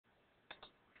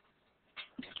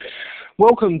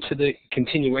Welcome to the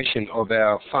continuation of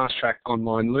our Fast Track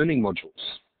online learning modules.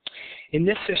 In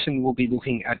this session, we'll be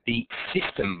looking at the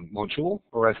System module,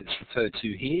 or as it's referred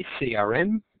to here,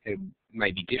 CRM. It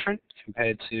may be different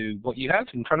compared to what you have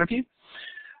in front of you.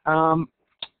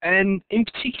 And in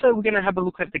particular, we're going to have a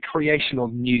look at the creation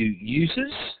of new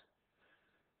users,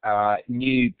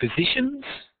 new positions,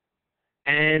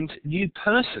 and new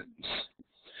persons,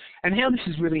 and how this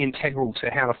is really integral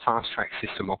to how the Fast Track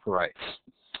system operates.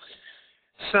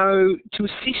 So, to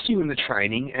assist you in the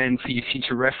training and for your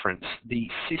future reference, the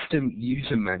System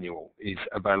User Manual is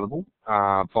available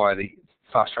via the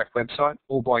Fast Track website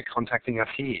or by contacting us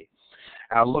here.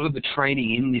 A lot of the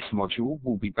training in this module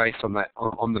will be based on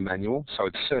the manual, so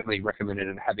it's certainly recommended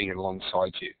in having it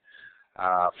alongside you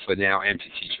for now and for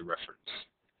future reference.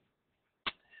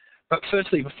 But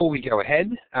firstly, before we go ahead,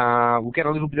 we'll get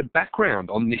a little bit of background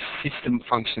on this system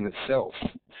function itself.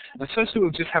 And firstly,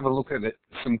 we'll just have a look at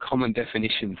some common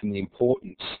definitions and the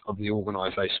importance of the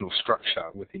organisational structure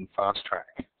within Fast Track.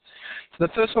 So the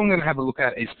first one I'm going to have a look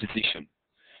at is position.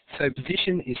 So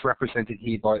position is represented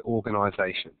here by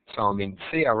organisation. So I'm in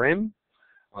CRM,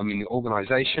 I'm in the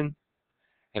organisation,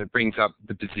 and it brings up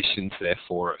the positions there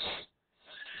for us.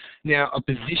 Now, a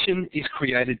position is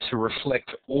created to reflect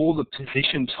all the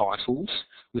position titles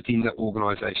within the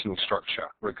organisational structure,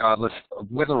 regardless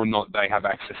of whether or not they have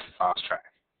access to Fast Track.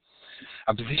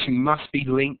 A position must be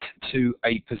linked to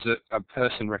a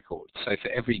person record. So for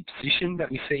every position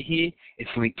that we see here, it's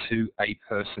linked to a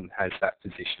person has that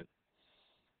position.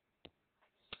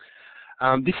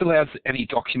 This allows any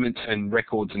documents and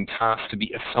records and tasks to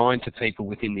be assigned to people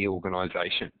within the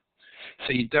organisation.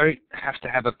 So you don't have to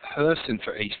have a person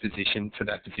for each position for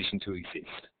that position to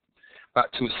exist.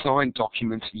 But to assign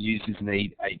documents, users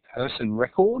need a person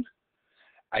record,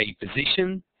 a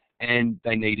position, and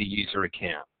they need a user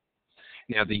account.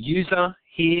 Now the user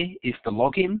here is the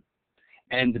login,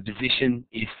 and the position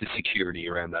is the security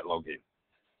around that login.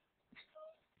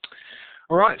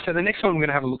 Alright, so the next one we're going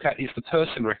to have a look at is the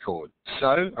person record.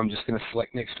 So I'm just going to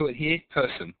select next to it here,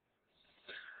 person.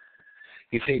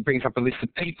 You can see it brings up a list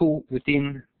of people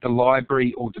within the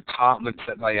library or departments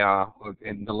that they are,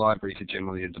 and the libraries are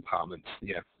generally the departments,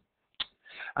 yeah.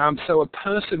 So a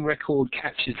person record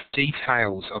captures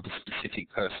details of a specific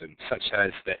person, such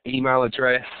as their email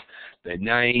address, their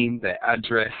name, their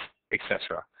address,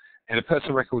 etc. And a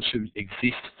person record should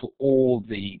exist for all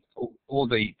the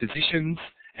positions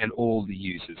and all the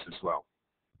users as well.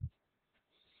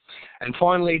 And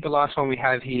finally, the last one we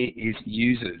have here is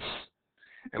users.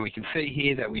 And we can see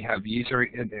here that we have user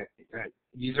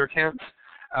accounts.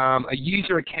 A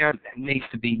user account needs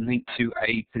to be linked to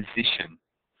a position,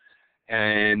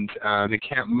 and an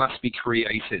account must be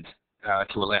created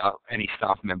to allow any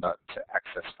staff member to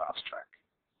access Fast Track.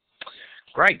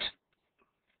 Great.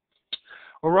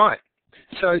 All right.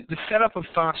 So the setup of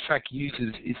Fast Track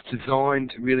users is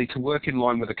designed really to work in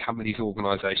line with a company's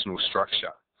organisational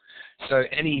structure. So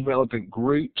any relevant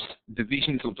groups,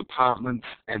 divisions or departments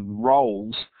and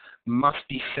roles must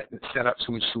be set up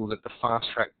to ensure that the Fast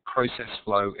Track process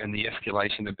flow and the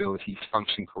escalation abilities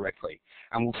function correctly.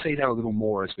 And we'll see that a little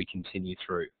more as we continue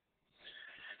through.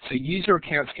 So user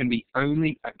accounts can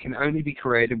only be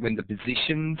created when the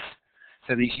positions,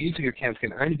 so these user accounts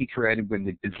can only be created when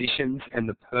the positions and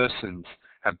the persons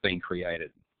have been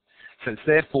created. So it's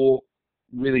therefore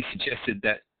really suggested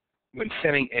that when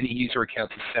setting any user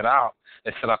accounts are set up,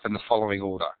 they're set up in the following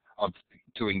order: of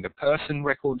doing the person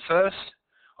record first,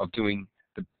 of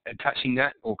attaching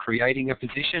that or creating a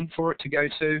position for it to go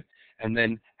to, and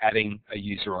then adding a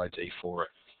user ID for it.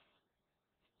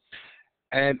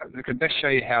 And I can best show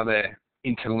you how they're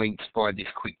interlinked by this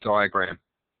quick diagram.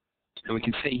 And we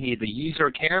can see here the user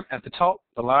account at the top,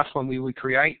 the last one we would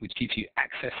create, which gives you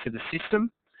access to the system.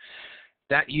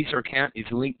 That user account is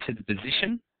linked to the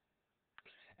position,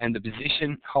 and the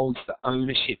position holds the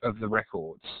ownership of the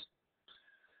records.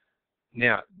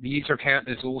 Now, the user account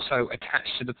is also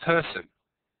attached to the person.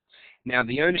 Now,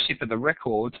 the ownership of the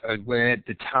records are where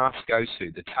the tasks go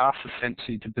to. The tasks are sent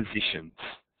to the positions.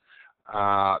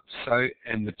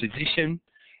 And the position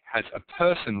has a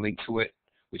person linked to it,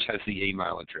 which has the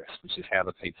email address, which is how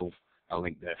the people are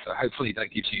linked there. So hopefully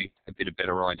that gives you a bit of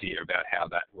better idea about how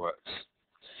that works.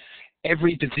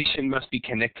 Every position must be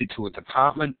connected to a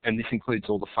department, and this includes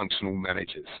all the functional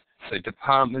managers. So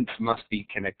departments must be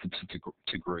connected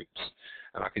to groups.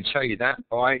 And I can show you that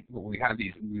by what we have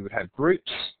is we would have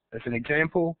groups as an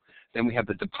example, then we have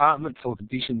the departments or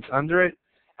divisions under it,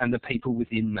 and the people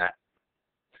within that.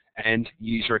 And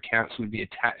user accounts would be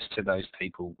attached to those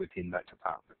people within that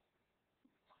department.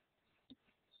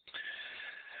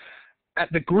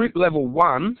 At the group level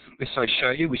 1, this I show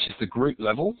you, which is the group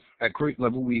level. At group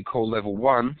level, we call level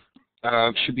 1,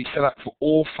 should be set up for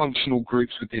all functional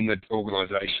groups within the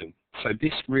organisation. So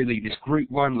this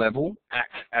group 1 level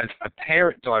acts as a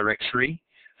parent directory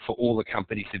for all the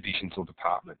company's divisions or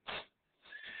departments.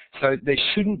 So there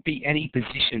shouldn't be any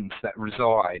positions that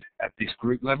reside at this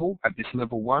group level, at this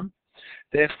level 1.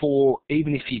 Therefore,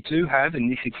 even if you do have, in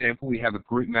this example, we have a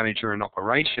group manager in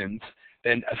operations,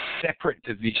 then a separate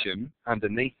division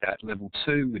underneath that, level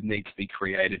 2, would need to be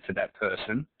created for that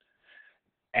person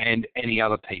and any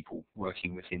other people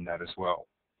working within that as well,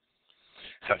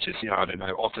 such as, I don't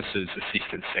know, officers,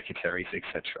 assistants, secretaries,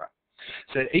 etc.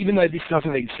 So even though this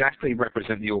doesn't exactly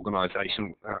represent the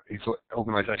organisational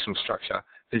structure,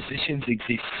 positions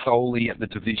exist solely at the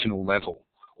divisional level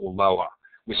or lower,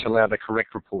 which allow the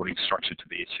correct reporting structure to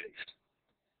be achieved.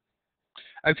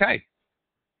 Okay.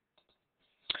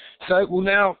 So we'll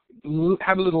now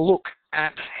have a little look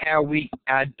at how we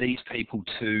add these people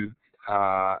to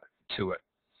it.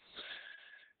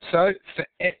 So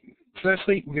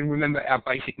firstly, we're going to remember our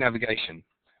basic navigation.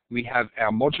 We have our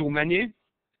module menu,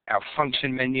 our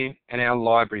function menu, and our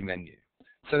library menu.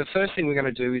 So the first thing we're going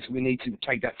to do is we need to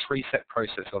take that three-step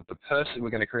process of the person. We're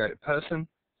going to create a person,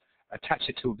 attach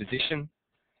it to a position,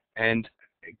 and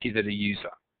give it a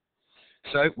user.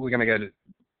 So we're going to go to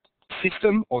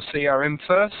System or CRM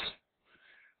first.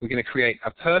 We're going to create a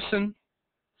person,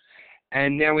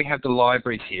 and now we have the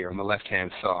libraries here on the left-hand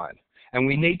side. And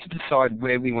we need to decide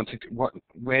where we want to,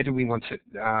 where do we want to,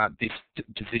 this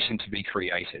position to be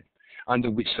created,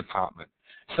 under which department.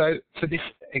 So for this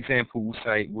example, we'll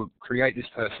say we'll create this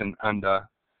person under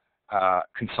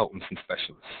consultants and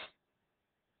specialists.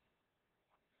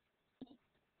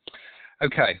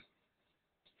 Okay.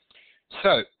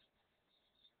 So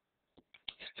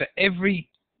for every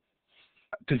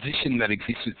position that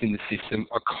exists within the system,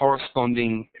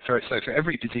 for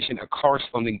every position, a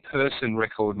corresponding person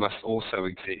record must also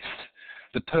exist.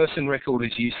 The person record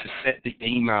is used to set the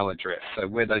email address, so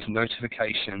where those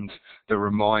notifications, the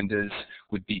reminders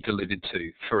would be delivered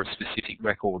to for a specific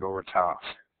record or a task.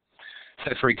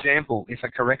 So for example, if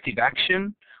a corrective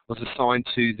action was assigned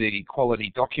to the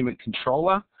quality document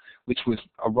controller, which was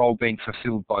a role being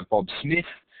fulfilled by Bob Smith,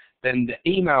 then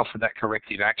the email for that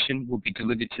corrective action will be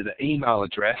delivered to the email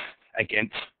address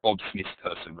against Bob Smith's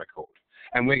person record.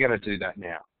 And we're going to do that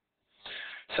now.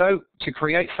 So to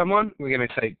create someone, we're going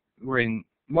to say we're in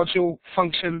module,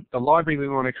 function, the library we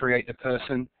want to create the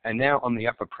person, and now on the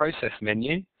upper process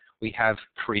menu, we have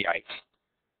create.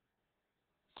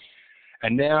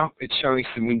 And now it's showing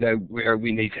us the window where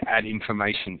we need to add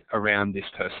information around this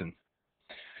person.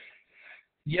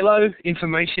 Yellow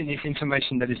information is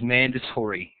information that is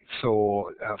mandatory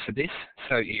for this,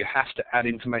 so you have to add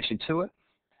information to it.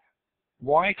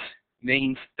 White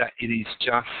means that it is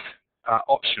just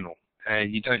optional,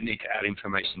 and you don't need to add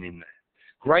information in there.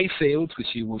 Grey fields, which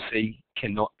you will see,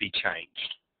 cannot be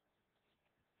changed.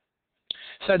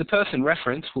 So the person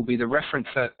reference will be the reference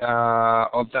that,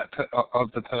 of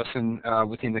the person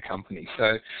within the company.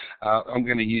 So I'm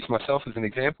going to use myself as an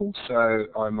example. So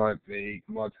I might be,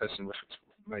 my person reference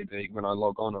may be when I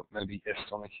log on, it may be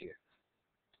Estonic here.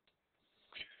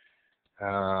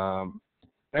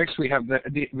 Next we have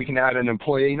we can add an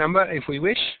employee number if we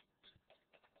wish.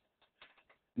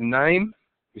 The name,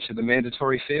 which are the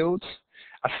mandatory fields.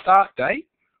 A start date,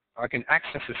 I can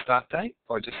access a start date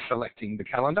by just selecting the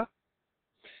calendar,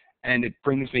 and it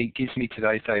gives me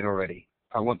today's date already.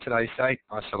 I want today's date,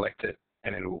 I select it,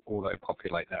 and it will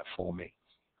auto-populate that for me.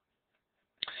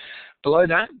 Below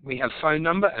that, we have phone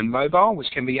number and mobile,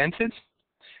 which can be entered.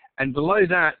 And below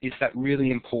that is that really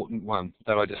important one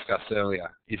that I discussed earlier,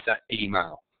 is that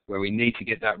email, where we need to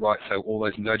get that right so all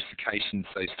those notifications,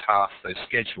 those tasks, those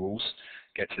schedules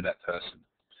get to that person.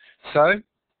 So,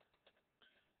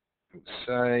 let's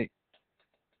say,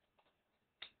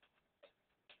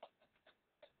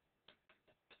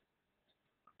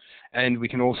 and we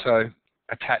can also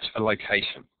attach a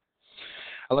location.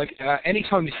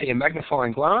 Anytime you see a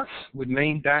magnifying glass would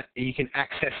mean that you can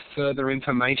access further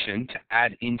information to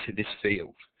add into this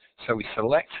field. So we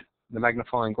select the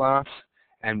magnifying glass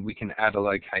and we can add a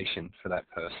location for that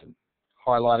person.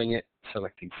 Highlighting it,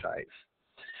 selecting save.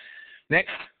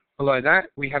 Next, below that,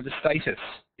 we have the status.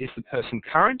 Is the person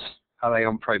current? Are they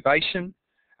on probation?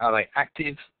 Are they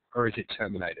active? Or is it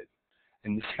terminated?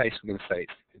 In this case, we're going to say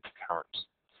it's current.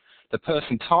 The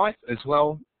person type as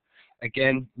well.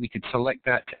 Again, we could select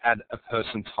that to add a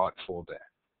person type for there.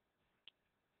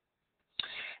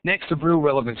 Next, of real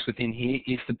relevance within here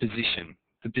is the position.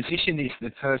 The position is the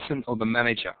person or the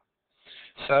manager.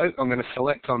 So I'm going to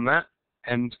select on that,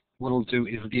 and what it'll do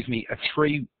is give me a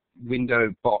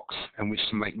window box in which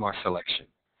to make my selection.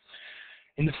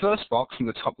 In the first box on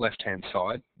the top left-hand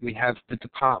side, we have the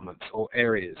departments or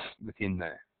areas within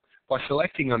there. By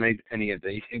selecting on any of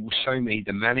these, it will show me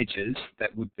the managers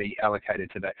that would be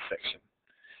allocated to that section.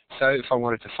 So if I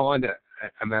wanted to find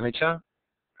a manager,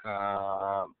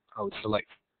 I would select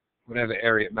whatever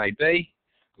area it may be.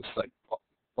 We'll select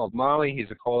Bob Marley,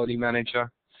 he's a quality manager,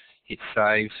 hit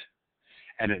save,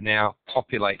 and it now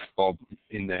populates Bob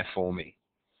in there for me.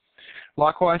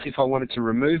 Likewise, if I wanted to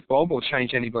remove Bob or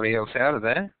change anybody else out of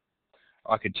there,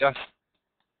 I could just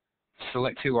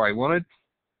select who I wanted,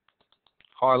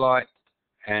 highlight,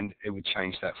 and it would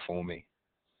change that for me.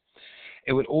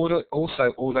 It would also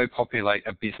auto-populate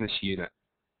a business unit.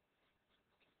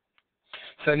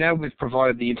 So now we've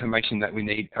provided the information that we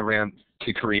need around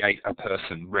to create a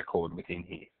person record within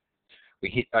here. We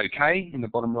hit OK in the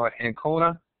bottom right-hand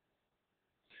corner,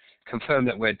 confirm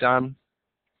that we're done,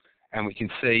 and we can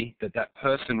see that that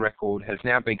person record has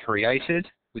now been created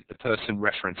with the person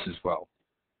reference as well.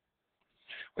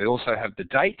 We also have the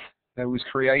date that was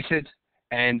created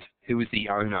and who is the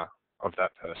owner of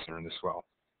that person as well.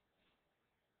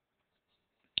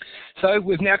 So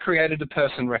we've now created a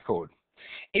person record.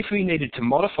 If we needed to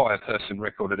modify a person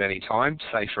record at any time,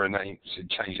 say for a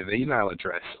change of email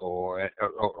address or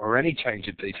any change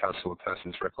of details to a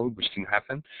person's record, which can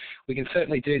happen, we can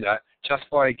certainly do that just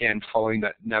by, again, following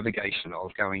that navigation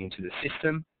of going into the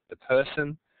system, the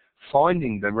person,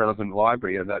 finding the relevant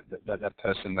library that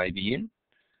person may be in.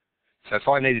 So if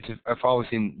I was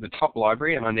in the top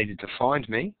library and I needed to find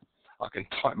me, I can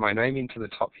type my name into the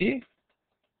top here,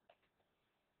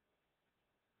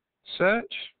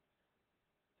 search,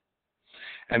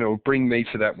 and it will bring me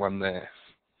to that one there.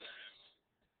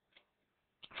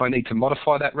 If I need to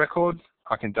modify that record,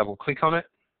 I can double click on it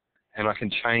and I can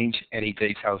change any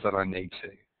details that I need to.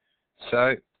 So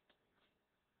I'll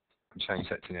change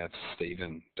that to now to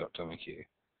Stephen.Donoghue.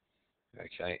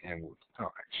 Okay, and we'll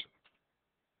actually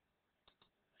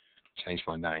change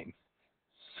my name.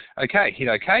 Okay, hit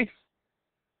OK.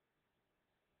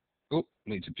 Oh,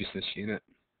 needs a business unit.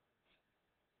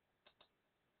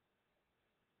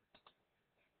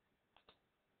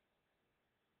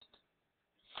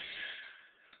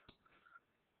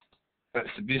 That's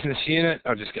the business unit.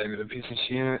 I just gave it a business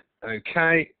unit.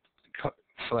 Okay,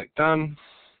 select done.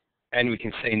 And we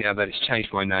can see now that it's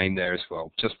changed my name there as well,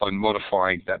 just by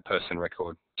modifying that person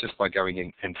record, just by going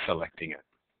in and selecting it.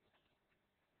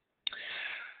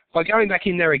 By going back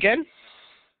in there again,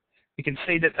 we can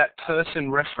see that that person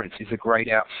reference is a grayed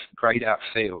out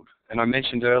field. And I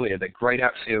mentioned earlier that grayed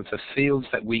out fields are fields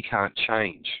that we can't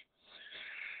change.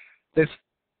 You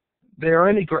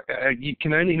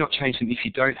can only not change them if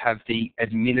you don't have the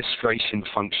administration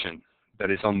function that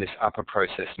is on this upper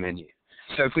process menu.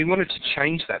 So if we wanted to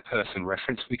change that person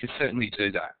reference, we could certainly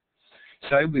do that.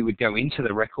 So we would go into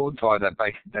the record via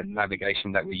that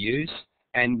navigation that we use,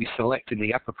 and we select in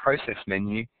the upper process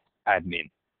menu, admin.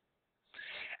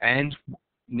 And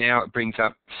now it brings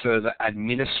up further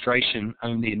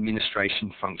only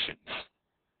administration functions.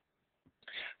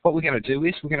 What we're going to do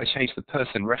is we're going to change the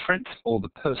person reference or the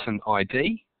person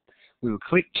ID. We will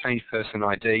click change person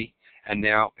ID, and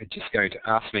now it's just going to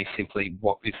ask me simply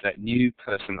what is that new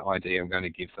person ID I'm going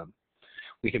to give them.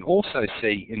 We can also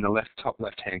see in the top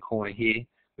left-hand corner here,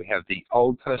 we have the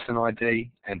old person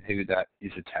ID and who that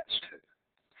is attached to.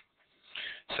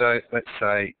 So let's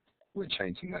say we're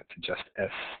changing that to just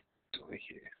S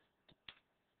here.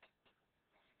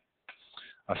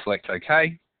 I select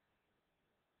OK.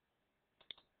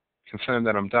 Confirm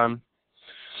that I'm done,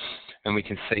 and we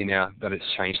can see now that it's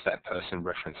changed that person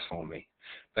reference for me.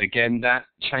 But again, that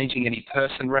changing any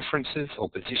person references or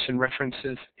position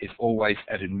references is always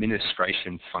an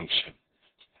administration function.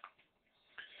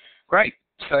 Great.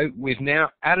 So we've now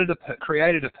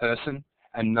created a person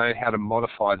and know how to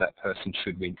modify that person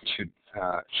should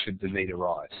the need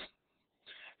arise.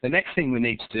 The next thing we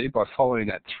need to do by following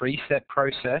that three-step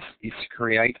process is to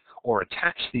create or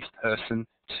attach this person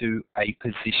to a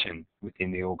position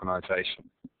within the organization.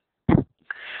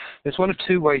 There's one of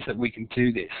two ways that we can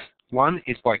do this. One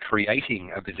is by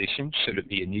creating a position, should it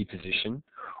be a new position,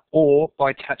 or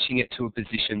by attaching it to a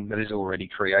position that is already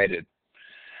created.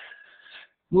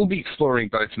 We'll be exploring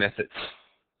both methods.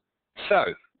 So,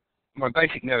 my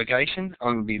basic navigation,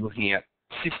 I'm going to be looking at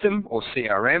System or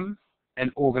CRM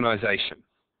and Organization.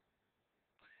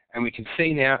 And we can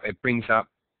see now it brings up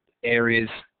areas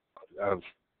of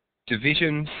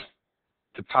divisions,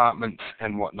 departments,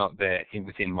 and whatnot there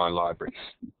within my libraries.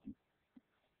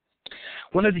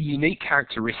 One of the unique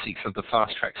characteristics of the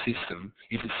Fast Track system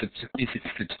is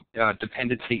its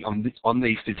dependency on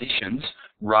these positions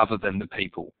rather than the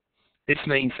people. This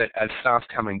means that as staff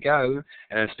come and go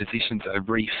and as positions are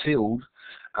refilled,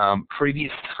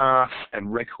 previous tasks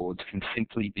and records can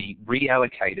simply be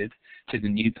reallocated to the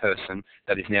new person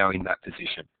that is now in that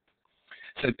position.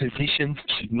 So positions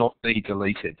should not be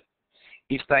deleted.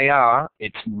 If they are,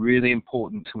 it's really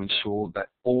important to ensure that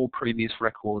all previous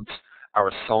records are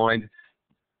assigned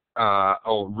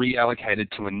or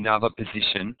reallocated to another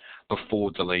position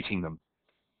before deleting them.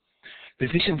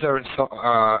 Positions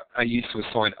are used to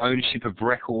assign ownership of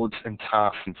records and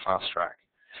tasks in FastTrack.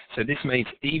 So this means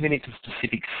even if a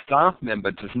specific staff member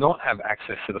does not have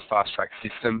access to the FastTrack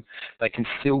system, they can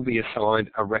still be assigned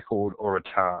a record or a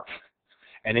task.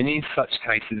 And in such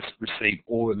cases, receive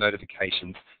all the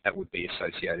notifications that would be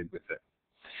associated with it.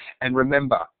 And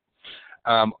remember,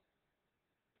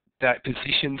 that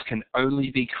positions can only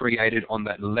be created on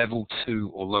that level 2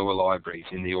 or lower libraries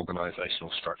in the organizational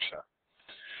structure.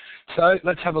 So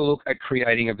let's have a look at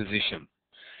creating a position.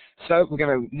 So we're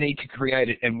going to need to create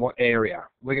it in what area?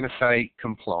 We're going to say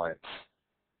compliance.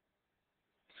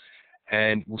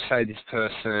 And we'll say this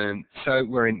person, so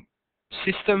we're in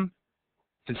system,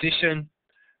 position,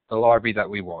 the library that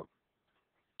we want.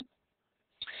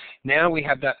 Now we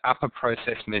have that upper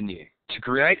process menu. To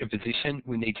create a position,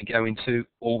 we need to go into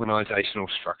organizational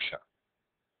structure.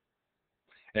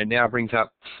 And it now brings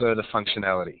up further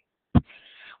functionality.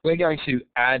 We're going to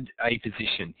add a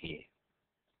position here.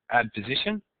 Add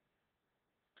position.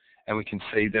 And we can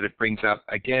see that it brings up,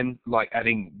 again, like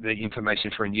adding the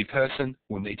information for a new person,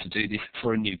 we'll need to do this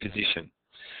for a new position.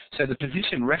 So the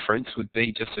position reference would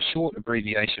be just a short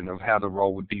abbreviation of how the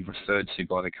role would be referred to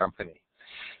by the company.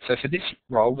 So for this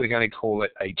role, we're going to call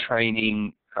it a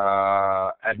training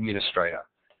administrator,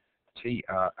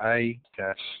 TRA-ADM.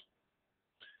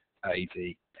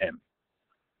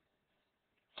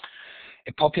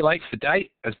 It populates the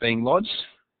date as being lodged.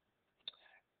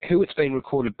 Who it's been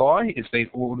recorded by is being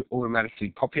automatically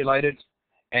populated.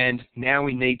 And now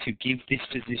we need to give this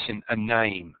position a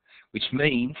name, which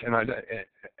means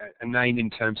a name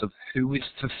in terms of who is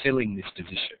fulfilling this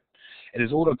position. It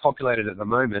is auto-populated at the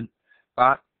moment,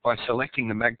 but by selecting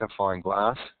the magnifying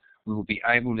glass, we will be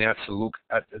able now to look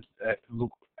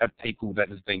at people that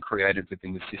has been created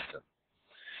within the system.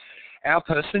 Our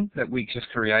person that we just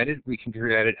created, we can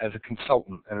create it as a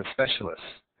consultant and a specialist,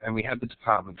 and we have the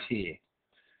departments here.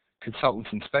 Consultants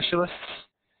and specialists,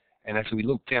 and as we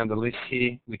look down the list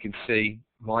here, we can see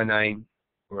my name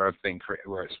where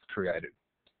it's created.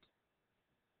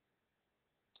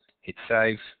 Hit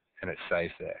save, and it's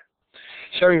saved there.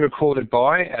 Showing recorded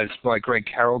by as by Greg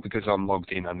Carroll because I'm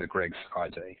logged in under Greg's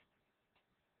ID.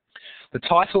 The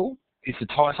title is the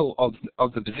title of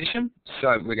the position,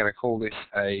 so we're going to call this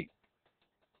a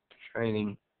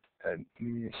training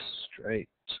administrator.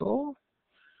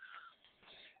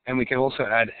 And we can also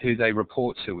add who they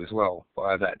report to as well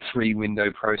via that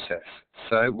 3-window process.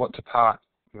 So what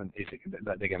department is it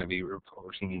that they're going to be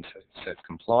reporting into? So it's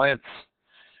compliance.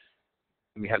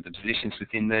 We have the positions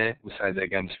within there. We say they're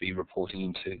going to be reporting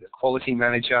into the quality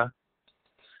manager.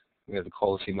 We have the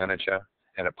quality manager,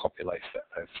 and it populates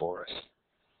that for us.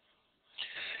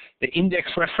 The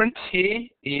index reference here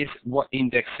is what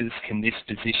indexes can this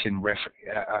position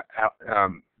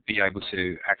be able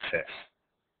to access.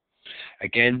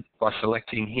 Again, by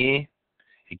selecting here,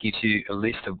 it gives you a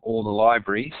list of all the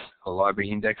libraries or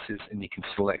library indexes, and you can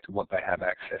select what they have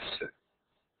access to.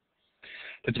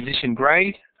 The position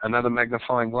grade, another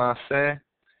magnifying glass there,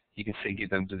 you can see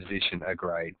give them the position a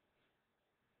grade.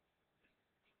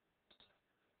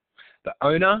 The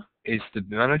owner is the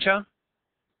manager.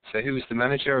 So who is the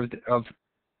manager of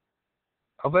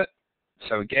it?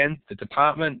 So again, the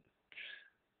department,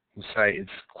 we'll say it's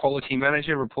quality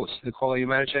manager, reports to the quality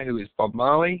manager, who is Bob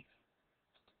Marley.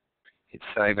 Hit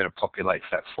save and it populates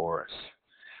that for us.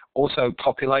 Also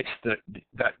populates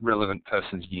that relevant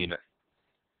person's unit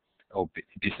or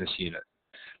business unit.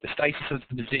 The status of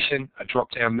the position, a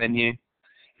drop-down menu,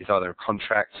 is either a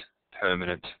contract,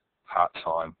 permanent,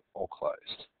 part-time, or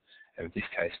closed. And in this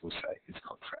case, we'll say it's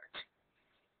contract.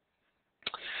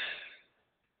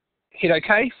 Hit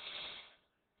OK.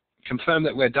 Confirm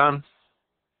that we're done.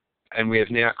 And we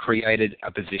have now created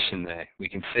a position there. We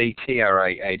can see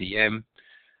TRA-ADM,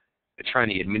 a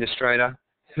trainee administrator,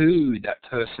 who that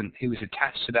person who is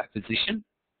attached to that position,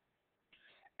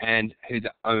 and who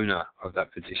the owner of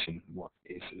that position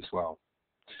is as well.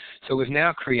 So we've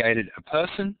now created a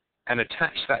person and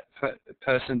attached that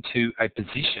person to a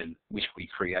position which we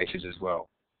created as well.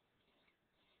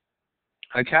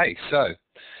 Okay, so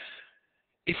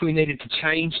If we needed to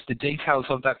change the details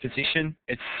of that position,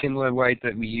 it's a similar way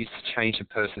that we use to change a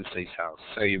person's details.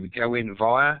 So you would go in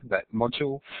via that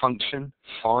module, function,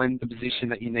 find the position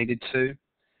that you needed to,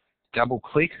 double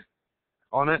click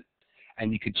on it,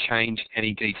 and you could change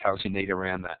any details you need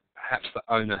around that. Perhaps the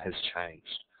owner has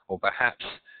changed, or perhaps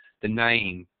the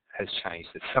name has changed,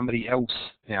 that somebody else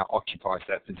now occupies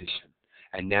that position,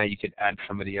 and now you could add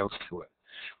somebody else to it,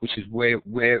 which is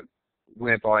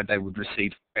whereby they would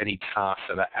receive any tasks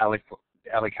that are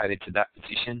allocated to that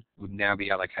position would now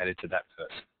be allocated to that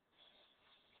person.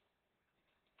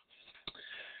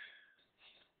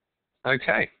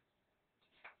 Okay.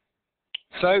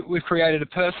 So we've created a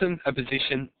person, a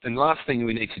position, and the last thing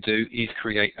we need to do is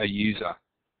create a user.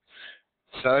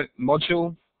 So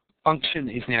module function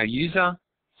is now user.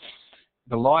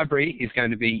 The library is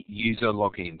going to be user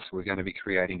login. So we're going to be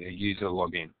creating a user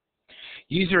login.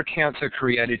 User accounts are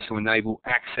created to enable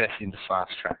access into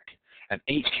FastTrack, and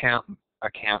each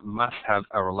account must have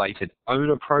a related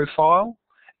owner profile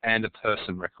and a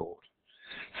person record.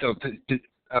 So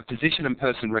a position and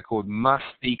person record must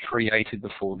be created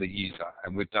before the user,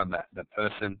 and we've done that, the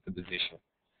person, the position.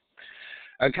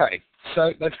 Okay,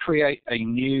 so let's create a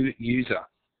new user.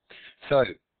 So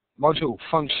module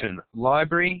function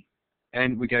library,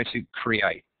 and we're going to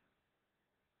create.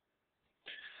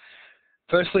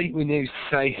 Firstly, we need to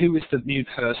say who is the new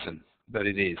person that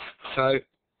it is. So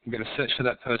I'm going to search for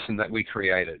that person that we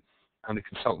created. Under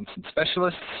Consultants and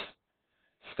Specialists,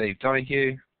 Steve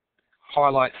Donahue,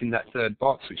 highlights in that third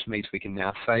box, which means we can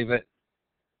now save it.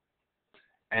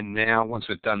 And now, once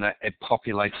we've done that, it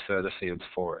populates further fields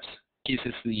for us. Gives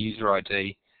us the user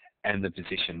ID and the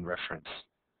position reference.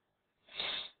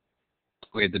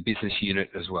 We have the business unit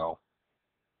as well.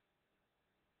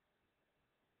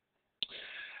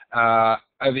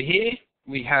 Over here,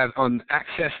 we have on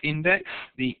Access Index.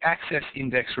 The Access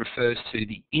Index refers to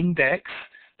the index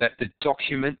that the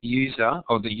document user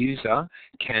or the user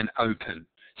can open.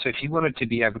 So if you wanted to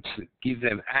be able to give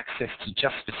them access to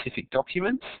just specific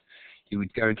documents, you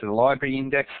would go into the library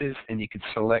indexes and you could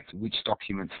select which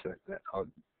documents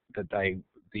that they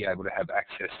would be able to have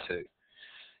access to.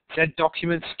 Z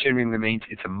documents generally means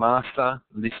it's a master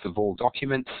list of all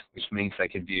documents, which means they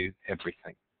can view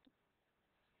everything.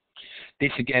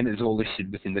 This again is all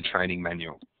listed within the training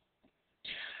manual.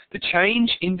 The change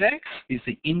index is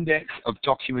the index of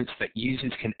documents that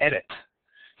users can edit.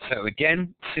 So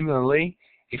again, similarly,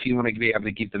 if you want to be able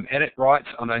to give them edit rights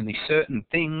on only certain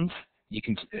things, you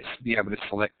can be able to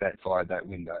select that via that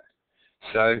window.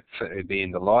 So it would be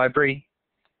in the library,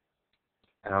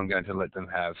 and I'm going to let them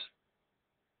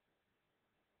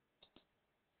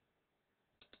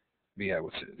be able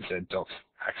to ZDocs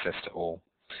access to all.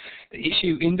 The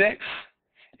issue index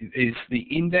is the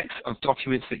index of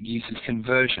documents that users can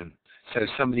version. So if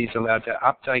somebody is allowed to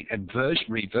update and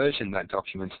reversion that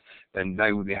document, then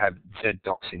they will have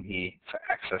ZDocs in here for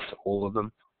access to all of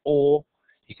them, or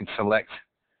you can select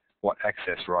what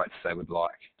access rights they would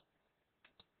like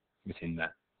within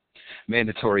that.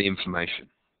 Mandatory information.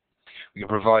 We can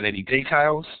provide any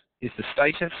details. Is the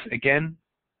status, again,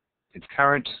 it's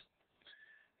current,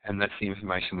 and that's the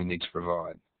information we need to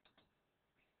provide.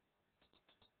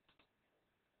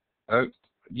 Oh,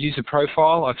 user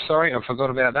profile, I'm sorry, I forgot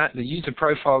about that. The user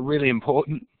profile, really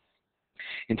important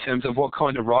in terms of what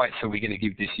kind of rights are we going to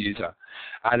give this user.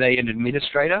 Are they an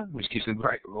administrator, which gives them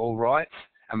all rights?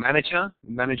 A manager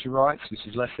rights, which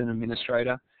is less than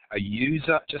administrator? A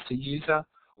user, just a user?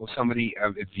 Or somebody,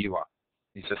 a viewer,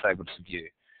 is just able to view?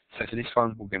 So for this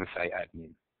one, we're going to say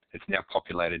admin. It's now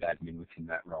populated admin within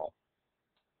that role.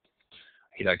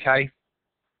 Hit OK.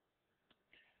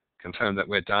 Confirm that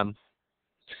we're done.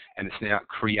 And it's now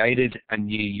created a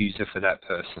new user for that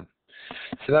person.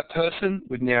 So that person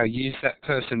would now use that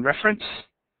person reference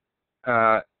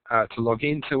to log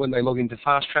in. So when they log into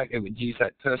FastTrack, it would use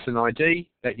that person ID,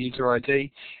 that user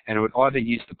ID, and it would either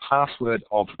use the password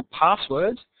of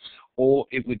password, or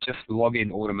it would just log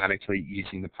in automatically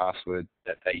using the password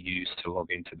that they use to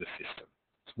log into the system.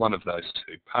 It's one of those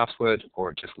two, password,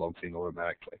 or it just logs in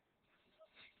automatically.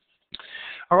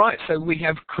 All right, so we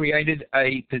have created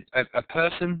a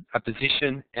person, a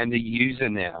position, and a user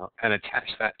now, and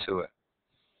attached that to it.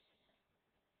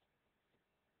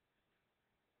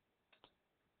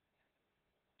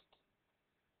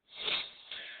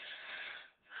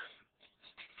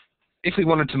 If we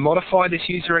wanted to modify this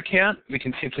user account, we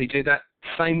can simply do that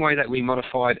same way that we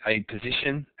modified a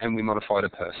position and we modified a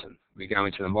person. We go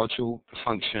into the module, the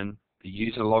function, the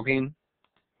user login.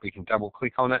 We can double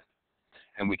click on it,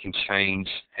 and we can change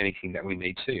anything that we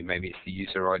need to. Maybe it's the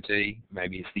user ID,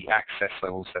 maybe it's the access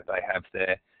levels that they have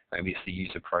there, maybe it's the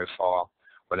user profile,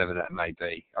 whatever that may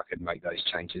be. I could make those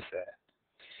changes there.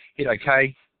 Hit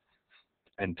OK,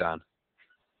 and done.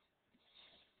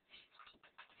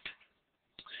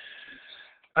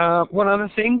 One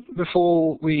other thing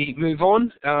before we move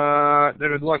on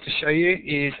that I'd like to show you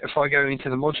is if I go into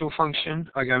the module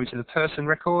function, I go into the person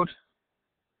record,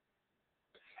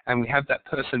 and we have that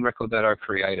person record that I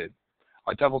created.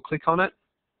 I double click on it,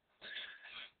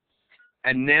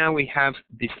 and now we have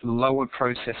this lower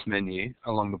process menu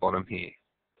along the bottom here.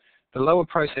 The lower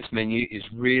process menu is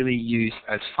really used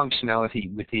as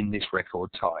functionality within this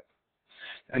record type.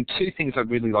 And two things I'd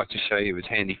really like to show you as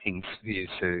handy things for you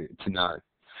to know.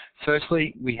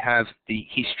 Firstly, we have the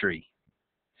history.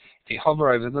 If you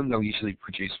hover over them, they'll usually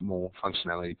produce more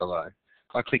functionality below.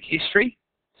 If I click history,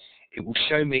 it will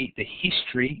show me the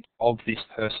history of this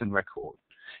person record.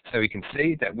 So we can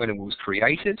see that when it was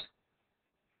created,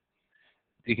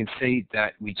 you can see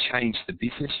that we changed the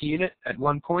business unit at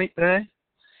one point there,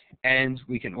 and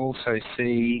we can also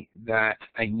see that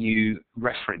a new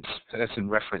reference, person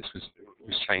reference was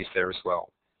changed there as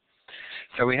well.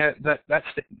 So we have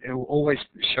it will always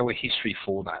show a history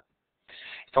for that.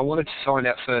 If I wanted to find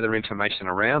out further information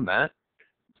around that,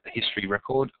 the history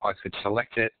record, I could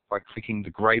select it by clicking the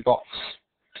grey box,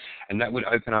 and that would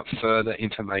open up further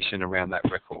information around that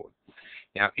record.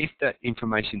 Now, if that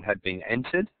information had been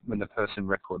entered when the person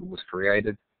record was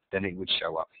created, then it would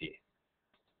show up here.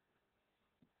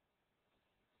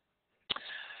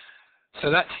 So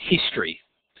that's history.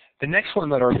 The next one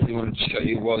that I really wanted to show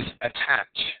you was attach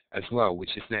as well,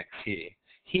 which is next here.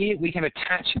 Here we can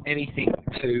attach anything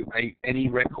to any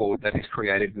record that is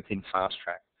created within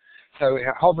FastTrack. So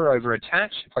I hover over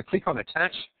attach. If I click on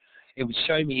attach, it would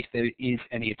show me if there is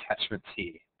any attachments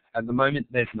here. At the moment,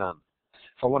 there's none.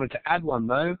 If I wanted to add one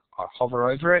though, I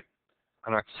hover over it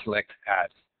and I select add.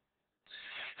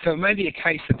 So it may be a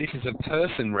case that this is a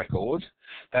person record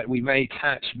that we may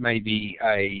attach maybe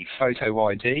a photo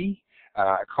ID,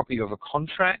 a copy of a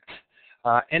contract,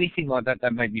 anything like that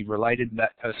that may be related to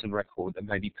that person record that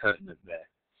may be pertinent there.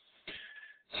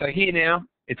 So here now,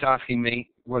 it's asking me,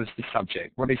 what is the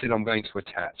subject? What is it I'm going to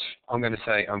attach? I'm going to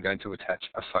say I'm going to attach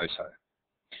a photo.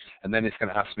 And then it's going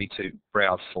to ask me to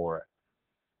browse for it.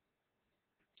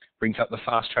 Brings up the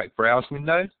FastTrack browse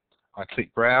window. I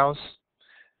click browse,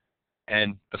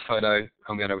 and the photo,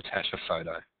 I'm going to attach a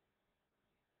photo.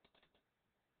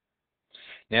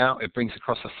 Now it brings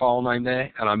across the file name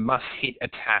there, and I must hit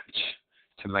attach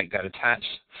to make that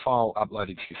attached. File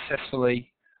uploaded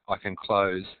successfully. I can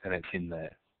close, and it's in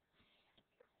there.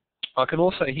 I can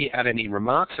also here add any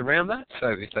remarks around that. So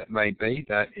if that may be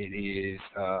that it is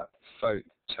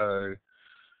photo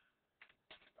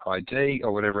ID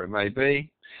or whatever it may be,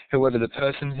 whoever the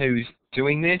person who's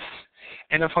doing this,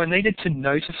 and if I needed to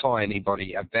notify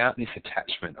anybody about this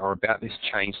attachment or about this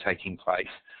change taking place,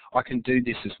 I can do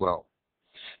this as well.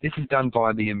 This is done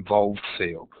by the involved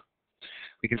field.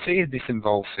 We can see in this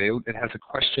involved field, it has a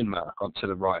question mark onto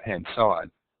the right-hand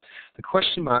side. The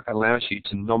question mark allows you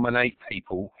to nominate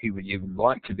people who you would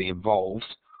like to be involved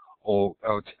or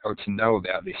to know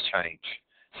about this change.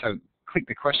 So click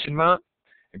the question mark,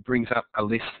 it brings up a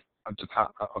list of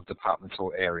departments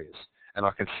or areas, and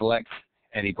I can select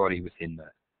anybody within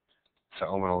that. So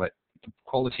I'm going to let the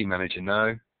quality manager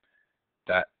know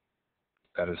that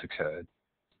that has occurred.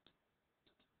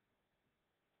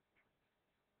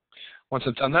 Once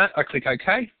I've done that, I click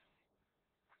OK,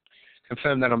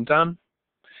 confirm that I'm done,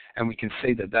 and we can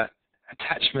see that that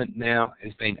attachment now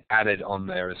has been added on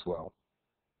there as well.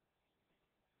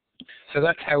 So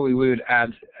that's how we would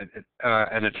add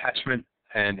an attachment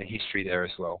and a history there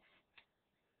as well.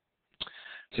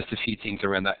 Just a few things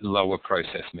around that lower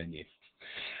process menu.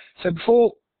 So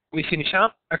before we finish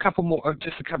up,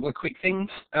 just a couple of quick things.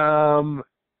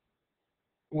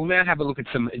 We'll now have a look at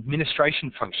some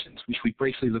administration functions, which we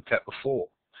briefly looked at before.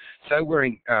 So we're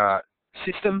in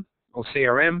System or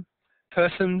CRM,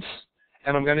 Persons,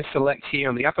 and I'm going to select here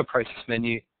on the upper process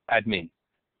menu, Admin.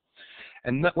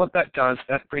 And what that does,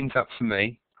 that brings up for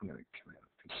me, I'm going to come out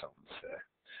of Consultants there.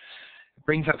 It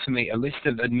brings up for me a list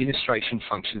of administration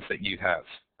functions that you have.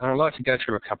 And I'd like to go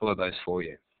through a couple of those for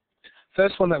you.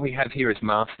 First one that we have here is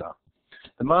Master.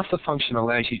 The master function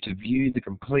allows you to view the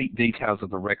complete details of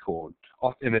the record,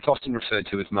 and it's often referred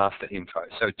to as master info.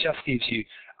 So it just gives you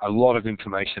a lot of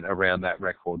information around that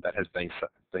record that has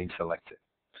been selected.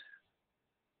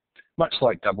 Much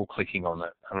like double-clicking on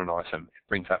an item, it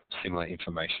brings up similar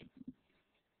information.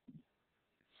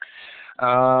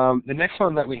 The next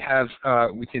one that we have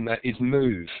within that is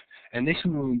Move, and this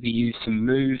one will be used to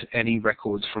move any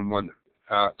records from one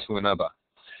to another.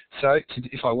 So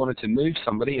if I wanted to move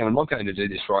somebody, and I'm not going to do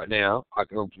this right now,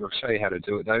 I'll show you how to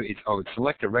do it though, is I would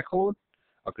select a record,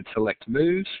 I could select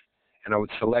move, and I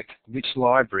would select which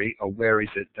library or where is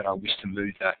it that I wish to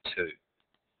move that to.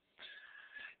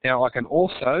 Now I can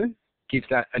also give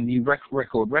that a new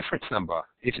record reference number.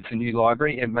 If it's a new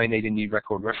library, it may need a new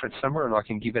record reference number, and I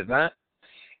can give it that.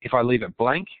 If I leave it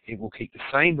blank, it will keep the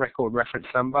same record reference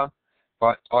number,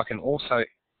 but I can also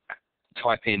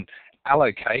type in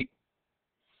allocate,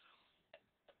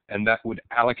 and that would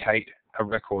allocate a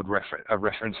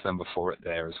reference number for it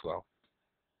there as well.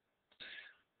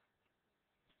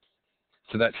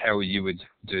 So that's how you would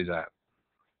do that.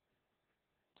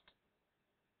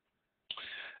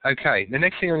 Okay, the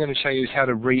next thing I'm going to show you is how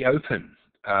to reopen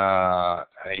a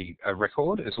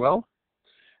record as well.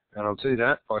 And I'll do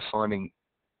that by finding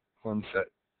ones that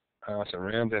aren't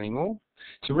around anymore.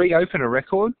 To reopen a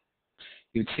record,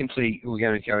 we're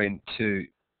going to go into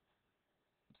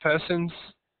persons,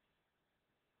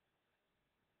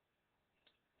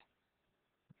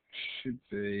 should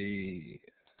be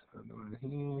another one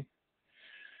here.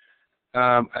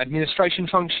 Administration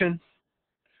function,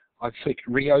 I click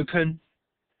reopen,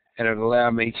 and it'll allow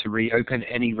me to reopen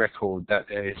any record that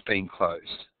has been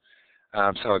closed.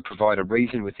 So I provide a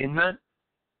reason within that,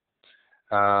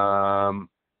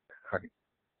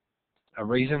 a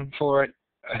reason for it,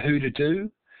 a who to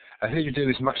do. A who to do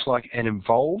is much like an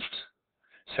involved.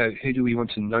 So who do we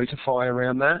want to notify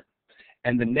around that?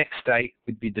 And the next date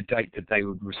would be the date that they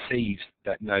would receive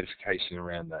that notification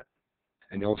around that.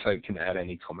 And also can add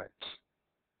any comments.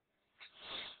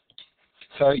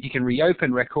 So you can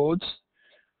reopen records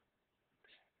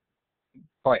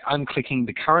by unclicking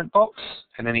the current box,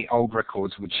 and any old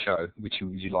records would show which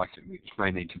may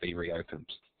need to be reopened.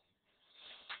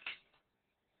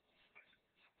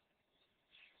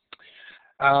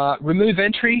 Remove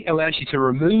entry allows you to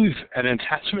remove an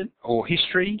attachment or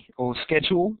history or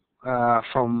schedule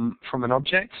from an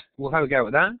object. We'll have a go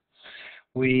at that.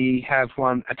 We have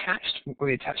one attached.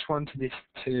 We attach one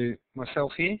to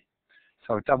myself here.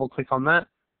 So I double click on that.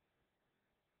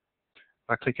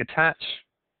 I click attach.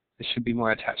 There should be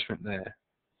my attachment there.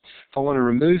 If I want to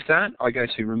remove that, I go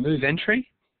to remove entry.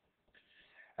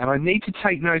 And I need to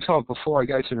take note of, before I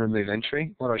go to remove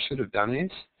entry, what I should have done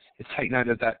is take note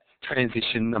of that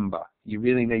transition number. You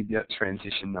really need that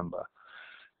transition number.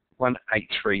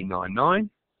 18399.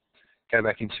 Go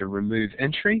back into remove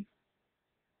entry.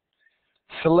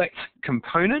 Select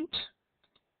component.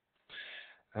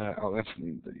 That's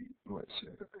the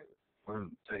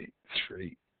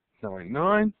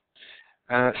 18399.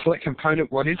 Select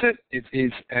component, what is it? It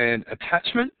is an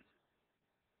attachment.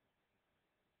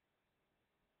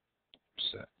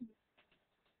 So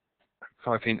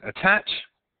type in attach.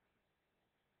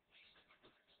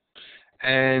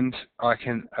 And I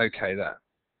can OK that.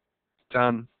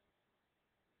 Done.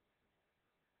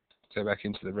 Go back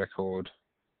into the record,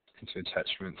 into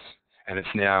attachments, and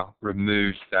it's now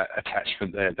removed that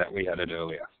attachment there that we added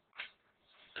earlier.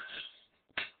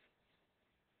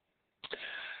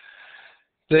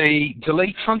 The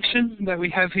delete function that we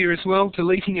have here as well,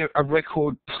 deleting a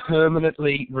record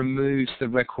permanently removes the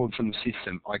record from the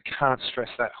system. I can't stress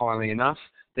that highly enough.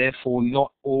 Therefore,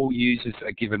 not all users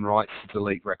are given rights to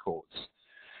delete records.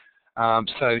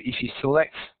 So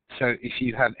if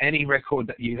you have any record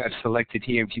that you have selected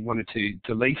here, if you wanted to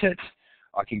delete it,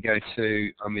 I can go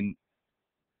to, I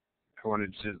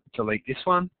wanted to delete this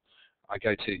one. I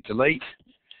go to delete.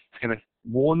 It's going to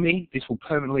warn me this will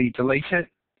permanently delete it.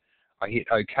 I hit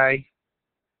OK,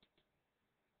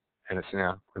 and it's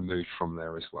now removed from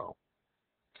there as well.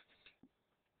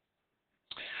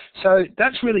 So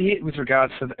that's really it with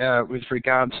regards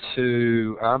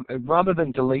to rather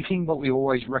than deleting, what we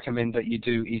always recommend that you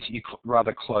do is you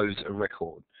rather close a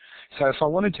record. So if I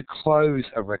wanted to close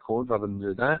a record, rather than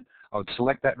do that, I would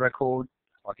select that record.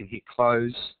 I can hit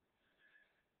close.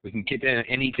 We can get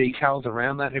any details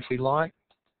around that if we like.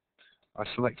 I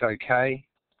select OK,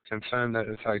 confirm that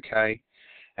it's OK,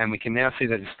 and we can now see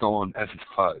that it's gone as it's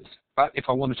closed. But if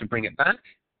I wanted to bring it back,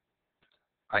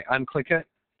 I unclick it,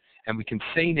 and we can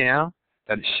see now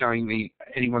that it's showing me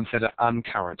any ones that are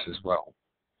uncurrent as well.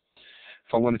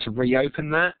 If I wanted to reopen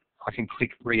that, I can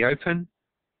click reopen.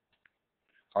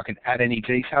 I can add any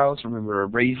details, remember a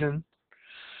reason.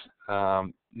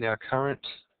 Now current.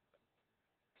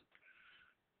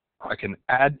 I can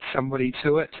add somebody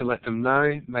to it to let them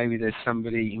know. Maybe there's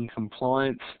somebody in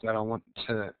compliance that I want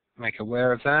to make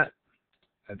aware of that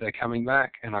they're coming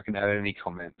back, and I can add any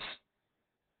comments.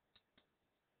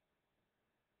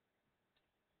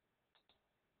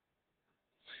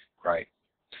 Great.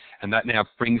 And that now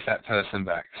brings that person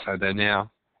back. So they're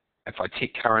now, if I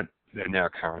tick current they're now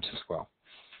current as well.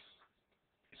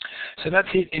 So that's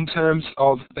it in terms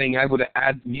of being able to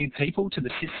add new people to the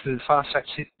FastTrack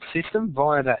system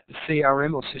via that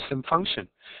CRM or system function.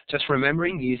 Just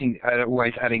remembering using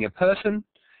always adding a person,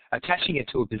 attaching it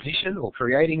to a position or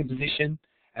creating a position,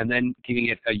 and then giving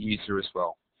it a user as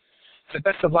well. So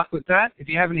best of luck with that. If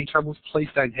you have any troubles, please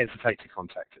don't hesitate to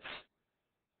contact us.